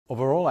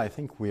Overall, I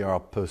think we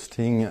are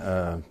posting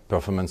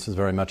performances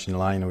very much in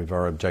line with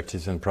our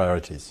objectives and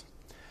priorities.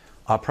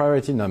 Our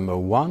priority number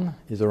one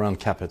is around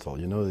capital.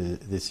 You know,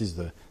 this is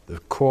the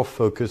core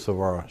focus of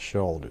our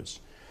shareholders.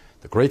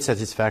 The great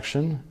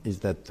satisfaction is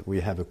that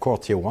we have a core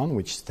tier 1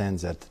 which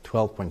stands at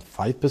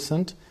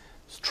 12.5%,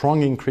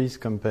 strong increase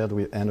compared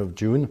with end of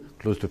June,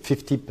 close to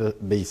 50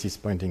 basis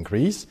point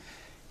increase,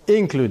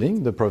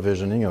 including the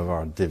provisioning of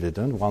our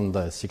dividend,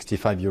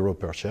 1.65 euro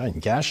per share in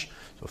cash,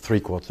 so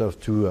 3/4 of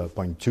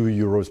 2.2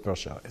 euros per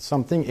share. It's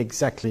something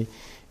exactly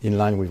in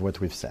line with what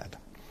we've said.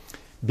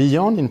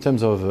 Beyond, in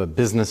terms of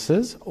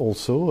businesses,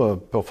 also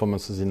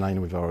performances in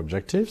line with our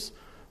objectives.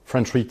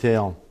 French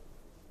retail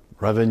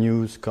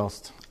revenues,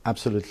 costs,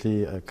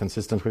 absolutely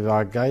consistent with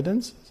our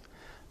guidance.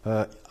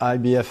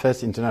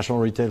 IBFS, International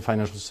Retail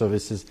Financial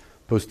Services,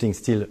 posting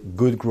still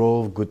good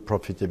growth, good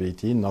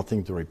profitability,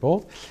 nothing to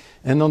report.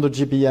 And on the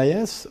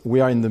GBIS,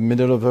 we are in the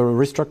middle of a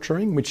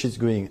restructuring, which is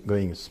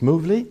going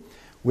smoothly.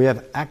 We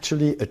have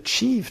actually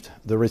achieved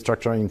the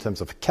restructuring in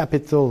terms of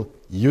capital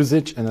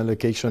usage and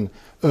allocation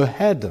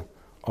ahead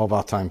of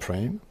our time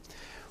frame.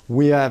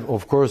 We have,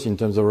 of course, in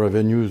terms of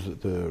revenues,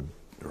 the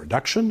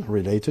reduction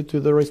related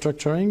to the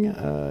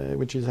restructuring,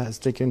 which has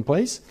taken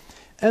place.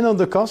 And on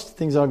the cost,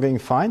 things are going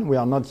fine. We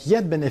are not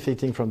yet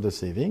benefiting from the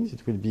savings.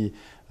 It will be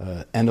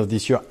end of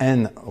this year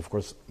and, of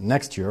course,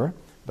 next year.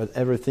 But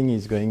everything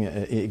is going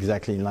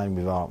exactly in line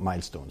with our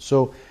milestones.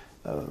 So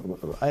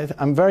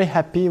I'm very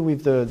happy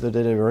with the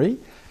delivery.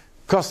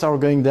 Costs are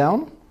going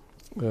down,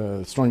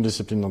 strong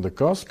discipline on the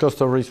cost.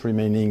 Cost of risk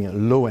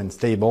remaining low and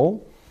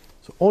stable.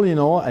 So all in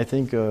all, I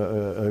think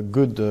a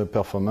good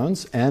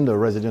performance and a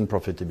resilient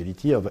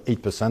profitability of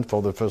 8%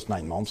 for the first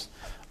 9 months.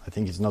 I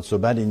think it's not so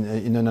bad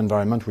in an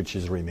environment which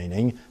is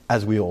remaining,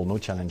 as we all know,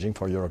 challenging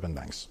for European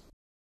banks.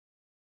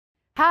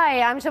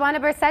 Hi, I'm Joanna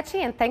Bersecci,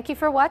 and thank you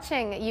for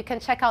watching. You can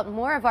check out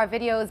more of our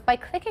videos by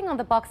clicking on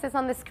the boxes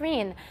on the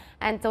screen.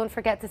 And don't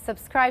forget to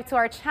subscribe to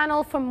our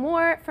channel for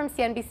more from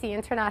CNBC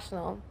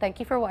International. Thank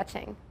you for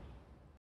watching.